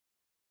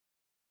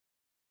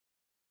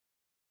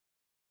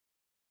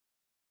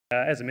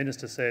As the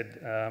Minister said,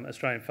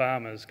 Australian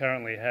farmers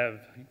currently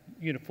have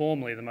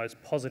uniformly the most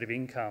positive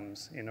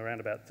incomes in around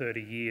about 30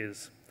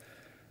 years.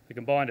 The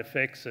combined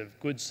effects of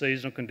good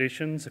seasonal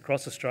conditions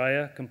across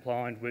Australia,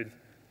 combined with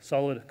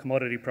solid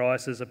commodity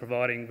prices, are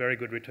providing very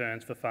good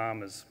returns for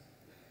farmers.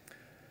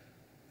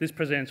 This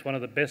presents one of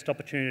the best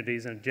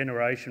opportunities in a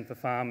generation for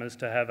farmers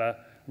to have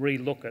a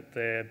re-look at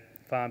their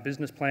farm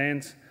business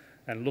plans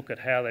and look at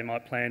how they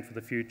might plan for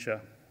the future.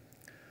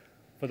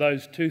 For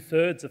those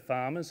 2/3 of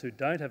farmers who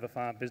don't have a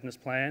farm business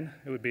plan,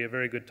 it would be a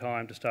very good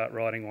time to start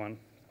writing one.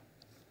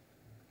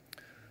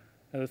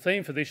 Now, the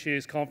theme for this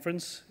year's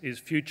conference is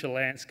Future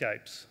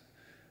Landscapes.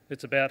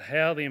 It's about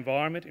how the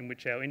environment in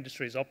which our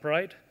industries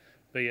operate,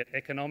 be it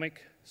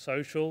economic,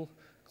 social,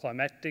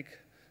 climatic,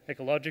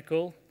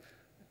 ecological,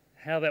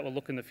 how that will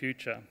look in the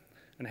future,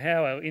 and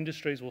how our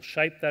industries will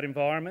shape that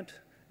environment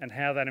and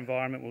how that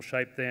environment will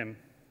shape them.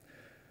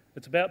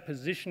 It's about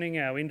positioning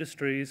our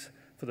industries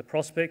for the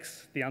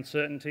prospects, the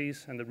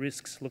uncertainties and the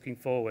risks looking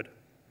forward.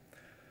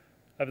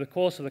 Over the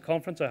course of the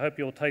conference, I hope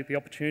you'll take the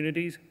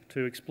opportunities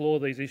to explore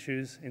these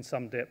issues in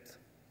some depth.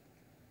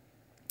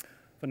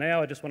 For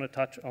now, I just want to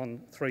touch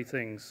on 3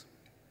 things.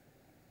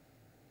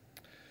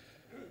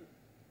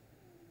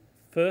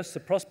 First, the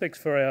prospects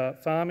for our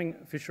farming,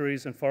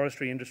 fisheries and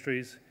forestry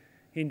industries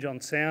hinge on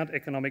sound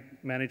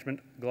economic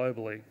management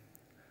globally.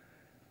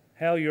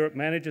 How Europe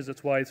manages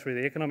its way through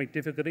the economic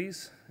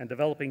difficulties and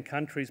developing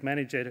countries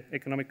manage their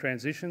economic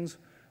transitions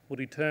will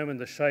determine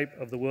the shape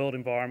of the world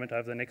environment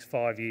over the next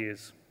 5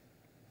 years.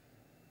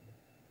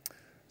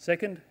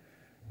 Second,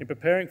 in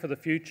preparing for the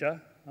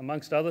future,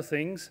 amongst other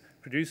things,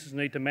 producers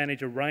need to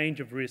manage a range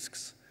of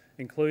risks,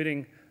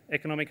 including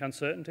economic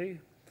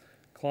uncertainty,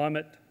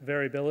 climate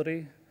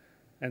variability,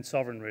 and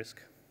sovereign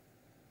risk.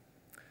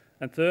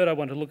 And third, I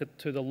want to look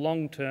to the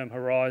long-term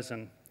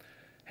horizon,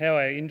 how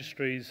our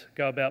industries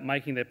go about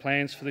making their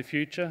plans for the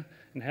future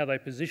and how they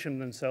position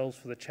themselves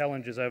for the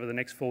challenges over the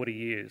next 40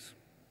 years.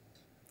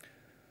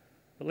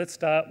 But let's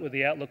start with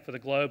the outlook for the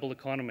global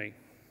economy.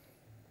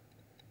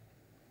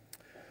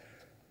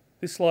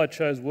 This slide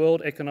shows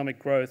world economic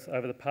growth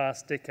over the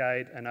past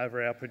decade and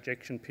over our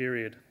projection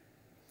period.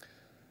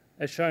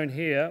 As shown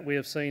here, we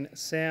have seen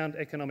sound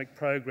economic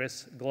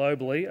progress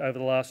globally over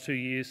the last 2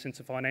 years since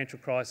the financial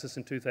crisis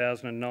in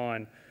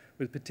 2009,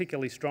 with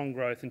particularly strong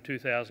growth in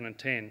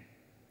 2010.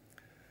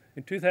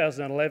 In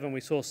 2011,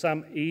 we saw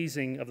some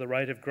easing of the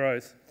rate of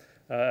growth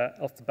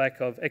off the back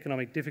of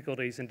economic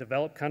difficulties in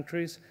developed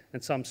countries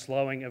and some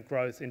slowing of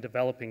growth in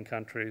developing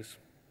countries.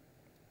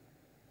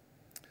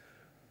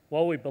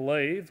 While we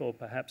believe, or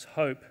perhaps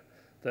hope,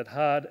 that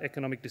hard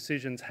economic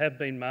decisions have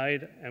been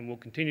made and will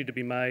continue to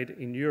be made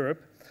in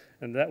Europe,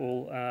 and that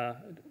will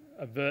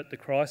avert the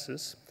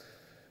crisis,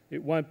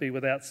 it won't be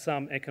without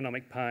some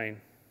economic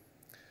pain.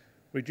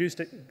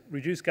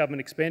 Reduced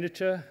government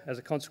expenditure as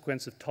a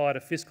consequence of tighter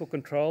fiscal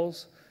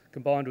controls,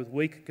 combined with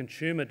weak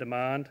consumer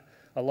demand,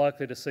 are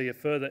likely to see a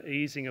further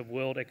easing of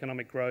world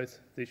economic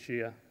growth this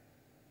year.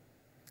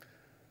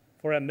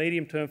 For our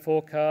medium-term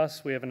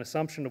forecasts, we have an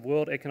assumption of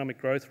world economic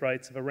growth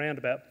rates of around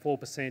about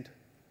 4%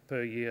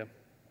 per year.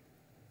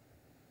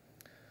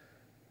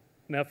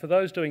 Now, for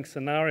those doing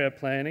scenario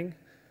planning,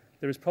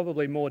 there is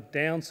probably more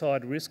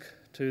downside risk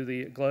to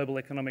the global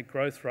economic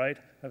growth rate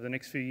over the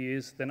next few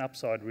years than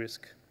upside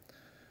risk.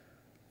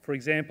 For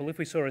example, if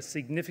we saw a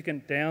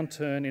significant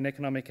downturn in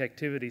economic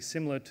activity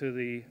similar to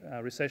the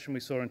recession we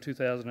saw in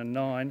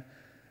 2009,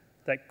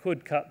 that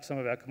could cut some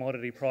of our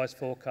commodity price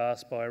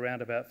forecasts by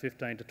around about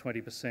 15 to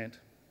 20%.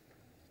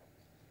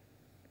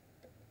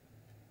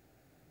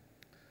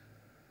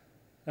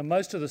 Now,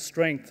 most of the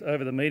strength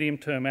over the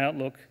medium-term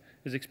outlook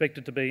is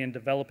expected to be in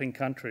developing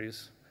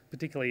countries,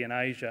 particularly in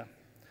Asia.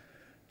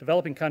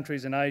 Developing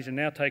countries in Asia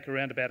now take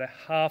around about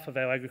half of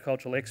our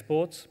agricultural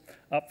exports,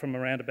 up from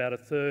around about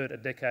 1/3 a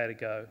decade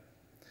ago.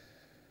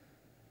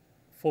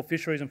 For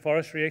fisheries and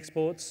forestry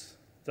exports,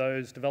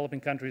 those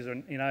developing countries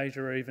in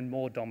Asia are even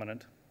more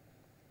dominant.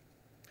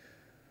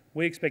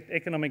 We expect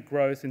economic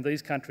growth in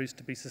these countries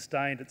to be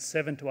sustained at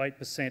 7 to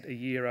 8% a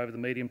year over the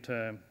medium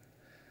term,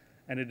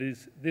 and it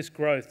is this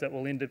growth that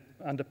will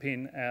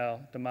underpin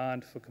our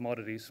demand for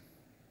commodities.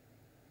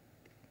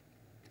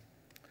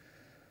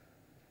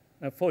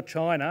 Now, for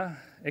China,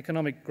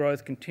 economic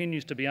growth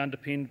continues to be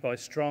underpinned by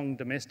strong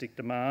domestic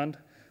demand,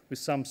 with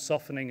some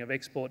softening of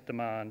export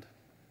demand.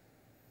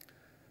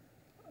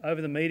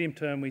 Over the medium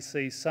term, we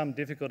see some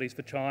difficulties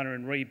for China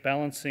in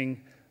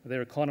rebalancing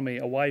their economy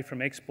away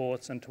from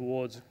exports and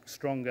towards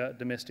stronger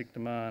domestic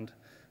demand,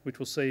 which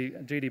will see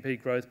GDP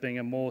growth being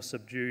a more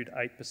subdued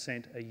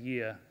 8% a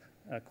year,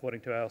 according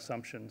to our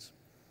assumptions.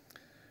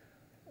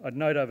 I'd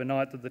note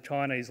overnight that the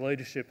Chinese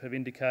leadership have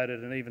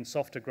indicated an even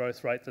softer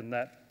growth rate than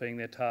that being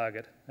their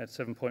target at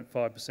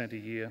 7.5% a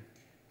year.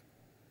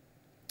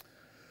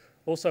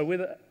 Also,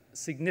 with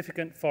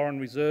significant foreign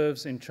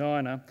reserves in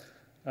China,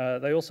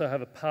 they also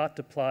have a part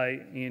to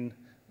play in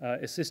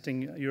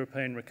assisting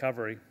European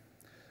recovery,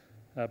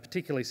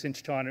 particularly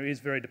since China is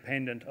very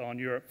dependent on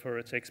Europe for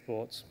its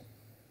exports.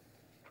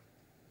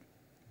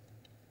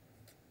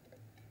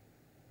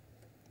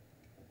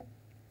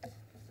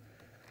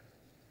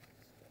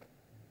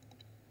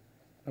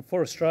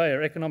 For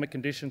Australia, economic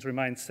conditions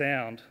remain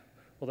sound,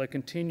 although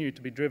continue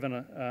to be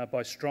driven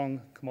by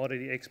strong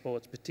commodity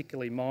exports,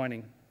 particularly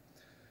mining.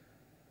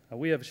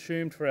 We have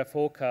assumed for our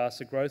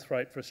forecast a growth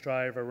rate for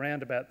Australia of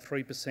around about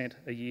 3%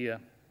 a year.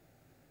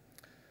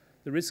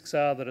 The risks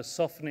are that a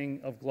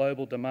softening of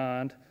global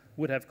demand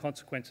would have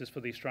consequences for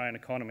the Australian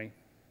economy.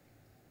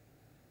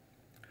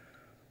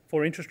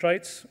 For interest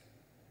rates,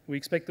 we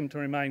expect them to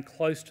remain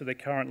close to their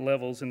current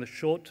levels in the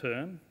short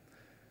term,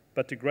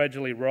 but to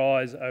gradually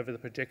rise over the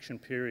projection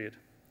period.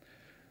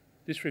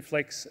 This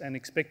reflects an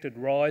expected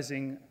rise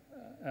in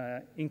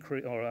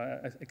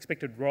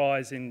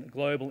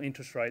global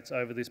interest rates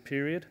over this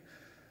period,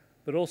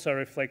 but also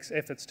reflects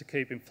efforts to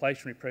keep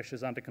inflationary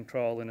pressures under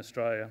control in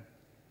Australia.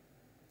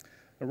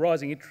 The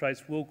rising interest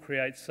rates will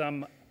create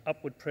some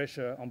upward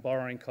pressure on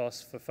borrowing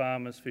costs for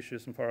farmers,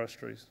 fishers and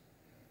forestries.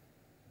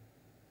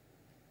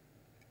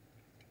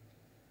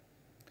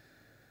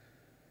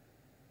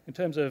 In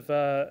terms of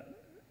the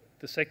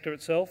sector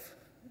itself,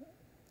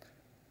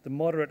 the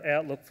moderate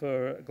outlook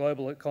for a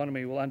global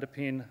economy will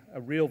underpin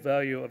a real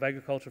value of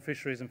agriculture,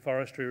 fisheries and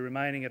forestry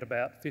remaining at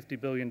about $50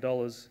 billion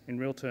in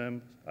real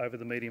terms over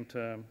the medium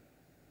term.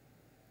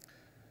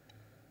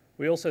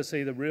 We also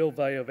see the real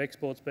value of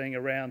exports being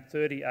around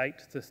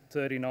 $38 to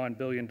 $39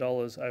 billion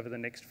over the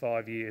next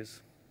 5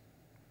 years.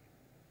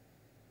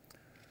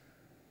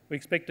 We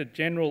expect a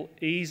general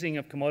easing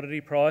of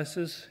commodity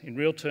prices in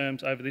real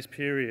terms over this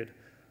period,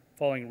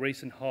 following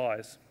recent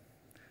highs.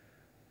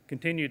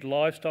 Continued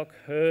livestock,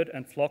 herd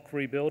and flock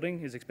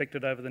rebuilding is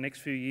expected over the next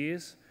few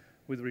years,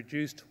 with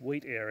reduced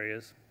wheat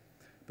areas,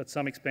 but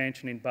some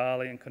expansion in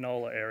barley and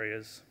canola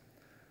areas.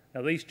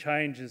 Now, these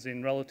changes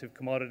in relative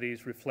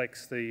commodities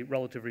reflects the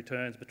relative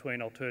returns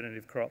between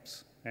alternative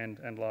crops and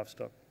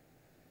livestock.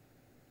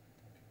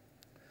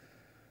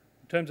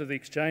 In terms of the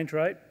exchange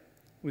rate,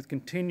 with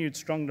continued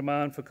strong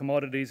demand for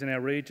commodities in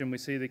our region, we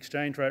see the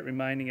exchange rate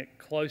remaining at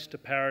close to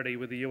parity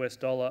with the US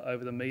dollar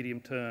over the medium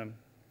term.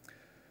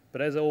 But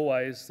as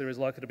always, there is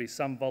likely to be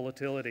some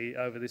volatility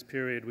over this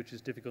period, which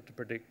is difficult to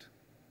predict.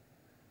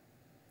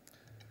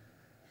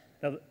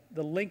 Now,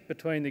 the link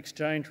between the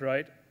exchange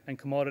rate and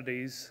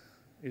commodities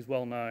is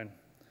well known.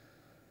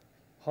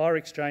 Higher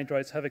exchange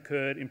rates have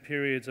occurred in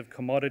periods of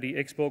commodity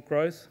export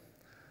growth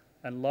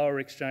and lower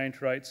exchange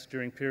rates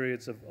during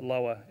periods of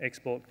lower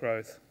export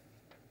growth.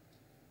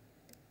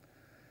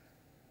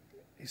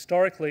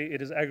 Historically,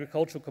 it is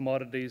agricultural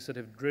commodities that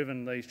have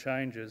driven these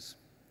changes.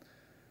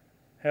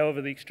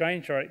 However, the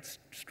exchange rate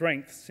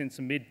strength since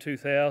the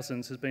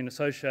mid-2000s has been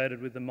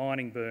associated with the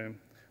mining boom,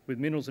 with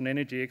minerals and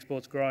energy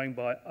exports growing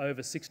by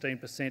over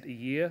 16% a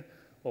year,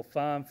 while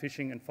farm,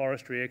 fishing and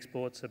forestry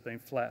exports have been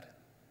flat.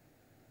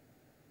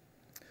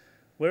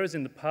 Whereas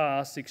in the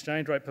past, the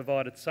exchange rate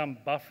provided some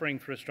buffering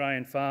for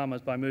Australian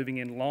farmers by moving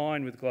in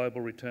line with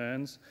global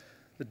returns,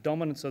 the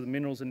dominance of the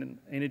minerals and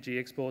energy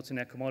exports in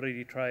our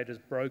commodity trade has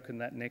broken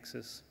that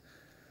nexus.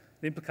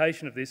 The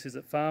implication of this is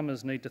that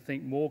farmers need to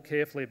think more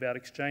carefully about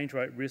exchange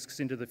rate risks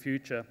into the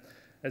future,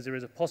 as there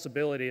is a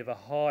possibility of a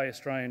high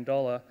Australian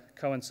dollar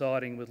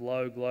coinciding with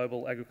low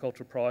global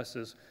agricultural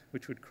prices,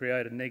 which would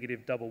create a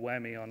negative double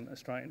whammy on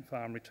Australian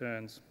farm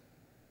returns.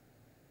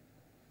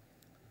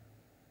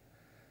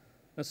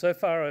 Now, so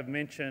far I've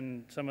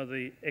mentioned some of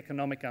the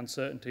economic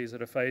uncertainties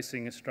that are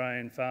facing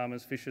Australian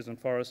farmers, fishers and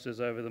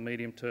foresters over the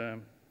medium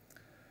term.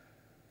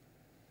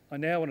 I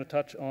now want to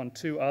touch on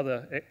two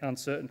other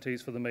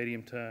uncertainties for the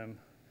medium term,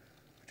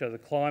 which are the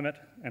climate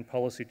and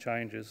policy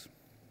changes.